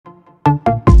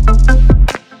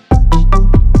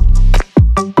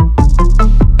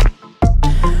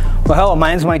Well, hello, my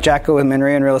name is Mike Jacko with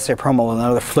MnREIA and Real Estate Promo with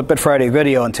another Flip It Friday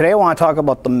video. And today I want to talk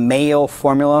about the MAO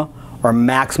formula, or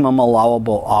maximum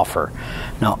allowable offer.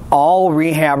 Now, all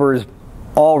rehabbers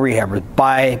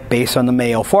buy based on the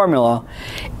MAO formula,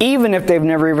 even if they've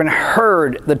never even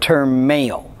heard the term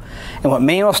MAO. And what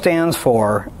MAO stands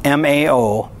for,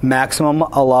 MAO, maximum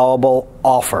allowable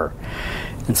offer.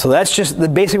 And so that's just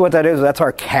basically what that is. That's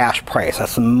our cash price.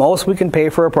 That's the most we can pay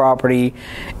for a property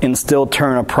and still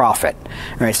turn a profit.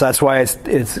 All right, so that's why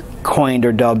it's coined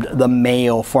or dubbed the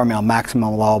MAO formula,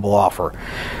 maximum allowable offer.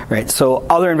 Right. So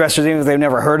other investors, even if they've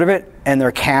never heard of it and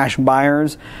they're cash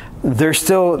buyers, they're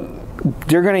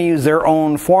going to use their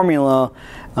own formula.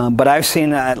 But I've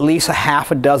seen at least a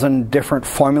half a dozen different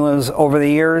formulas over the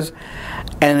years,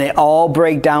 and they all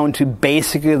break down to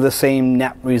basically the same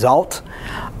net result,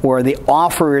 where the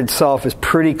offer itself is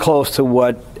pretty close to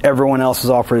what everyone else's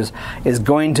offer is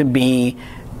going to be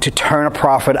to turn a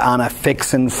profit on a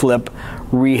fix and flip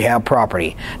rehab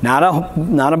property. Not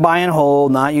a buy and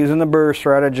hold, not using the BRRRR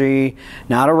strategy,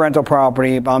 not a rental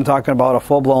property, but I'm talking about a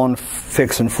full-blown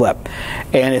fix and flip.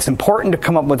 And it's important to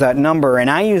come up with that number, and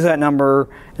I use that number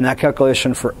and that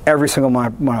calculation for every single one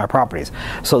of my properties.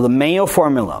 So the MAO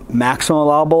formula, maximum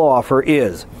allowable offer,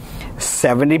 is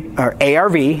 70 or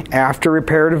ARV after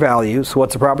repaired value. So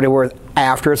what's the property worth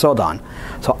after it's all done?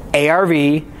 So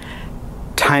ARV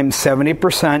times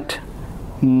 70%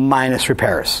 minus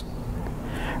repairs.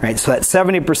 Right, so that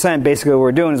 70%, basically what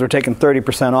we're doing is we're taking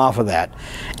 30% off of that.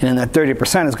 And then that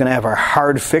 30% is going to have our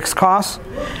hard fixed costs,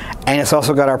 and it's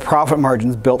also got our profit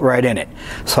margins built right in it.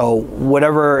 So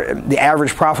whatever the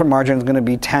average profit margin is going to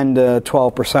be 10 to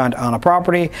 12% on a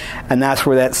property, and that's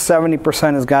where that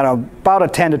 70% has got about a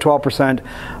 10 to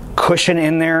 12% cushion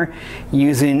in there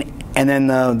using. And then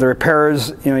the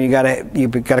repairs, you've got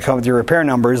to come up with your repair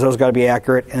numbers. Those got to be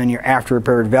accurate, and then your after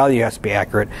repaired value has to be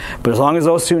accurate. But as long as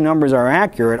those two numbers are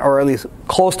accurate, or at least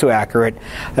close to accurate,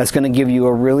 that's going to give you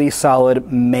a really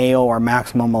solid MAO, or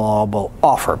maximum allowable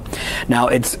offer. Now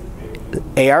it's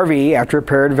ARV after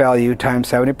repaired value times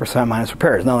 70% minus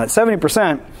repairs. Now that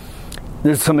 70%,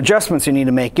 there's some adjustments you need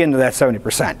to make into that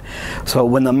 70%. So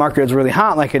when the market is really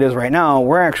hot like it is right now,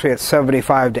 we're actually at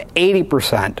 75 to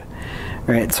 80%.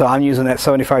 Right, so I'm using that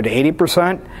 75 to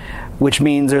 80%, which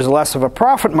means there's less of a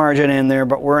profit margin in there,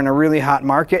 but we're in a really hot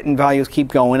market and values keep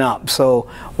going up. So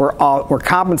we're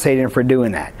compensating for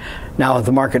doing that. Now, if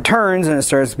the market turns and it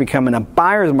starts becoming a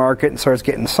buyer's market and starts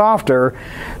getting softer,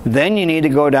 then you need to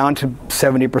go down to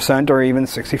 70% or even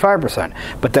 65%.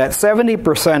 But that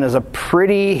 70% is a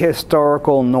pretty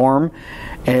historical norm,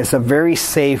 and it's a very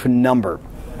safe number.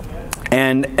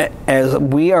 And as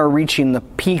we are reaching the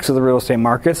peaks of the real estate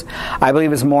markets, I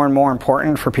believe it's more and more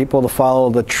important for people to follow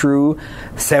the true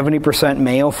 70%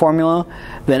 MAO formula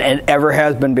than it ever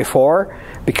has been before,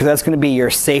 because that's going to be your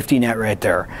safety net right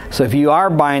there. So if you are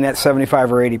buying at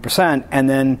 75 or 80%, and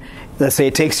then let's say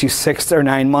it takes you 6 or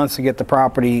 9 months to get the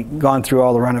property gone through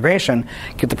all the renovation,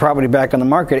 get the property back on the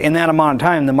market, in that amount of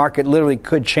time, the market literally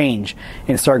could change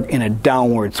and start in a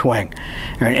downward swing.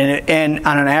 And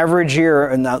on an average year,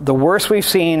 and the worst we've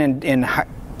seen in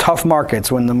tough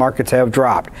markets, when the markets have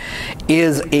dropped,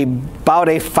 is about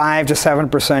a 5 to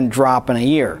 7% drop in a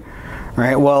year.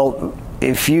 Right? Well,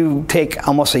 if you take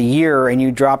almost a year and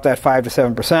you drop that 5 to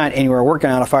 7%, and you were working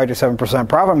on a 5 to 7%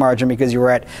 profit margin because you were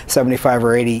at 75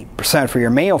 or 80% for your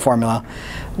MAO formula,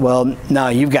 well, now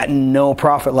you've got no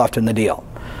profit left in the deal.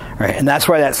 Right? And that's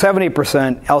why that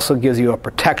 70% also gives you a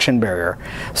protection barrier.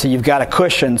 So you've got a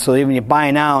cushion, so even you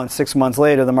buy now and 6 months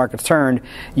later the market's turned,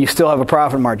 you still have a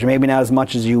profit margin. Maybe not as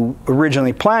much as you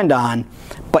originally planned on,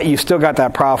 but you still got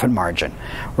that profit margin.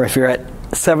 Where if you're at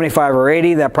 75 or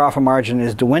 80, that profit margin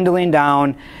is dwindling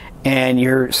down and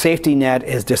your safety net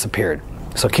has disappeared.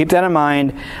 So keep that in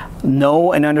mind.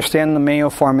 Know and understand the MAO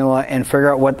formula and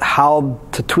figure out how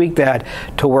to tweak that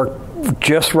to work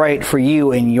just right for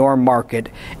you in your market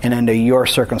and under your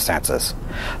circumstances.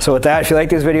 So with that, if you like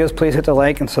these videos, please hit the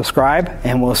like and subscribe,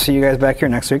 and we'll see you guys back here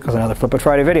next week with another Flip It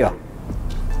Friday video.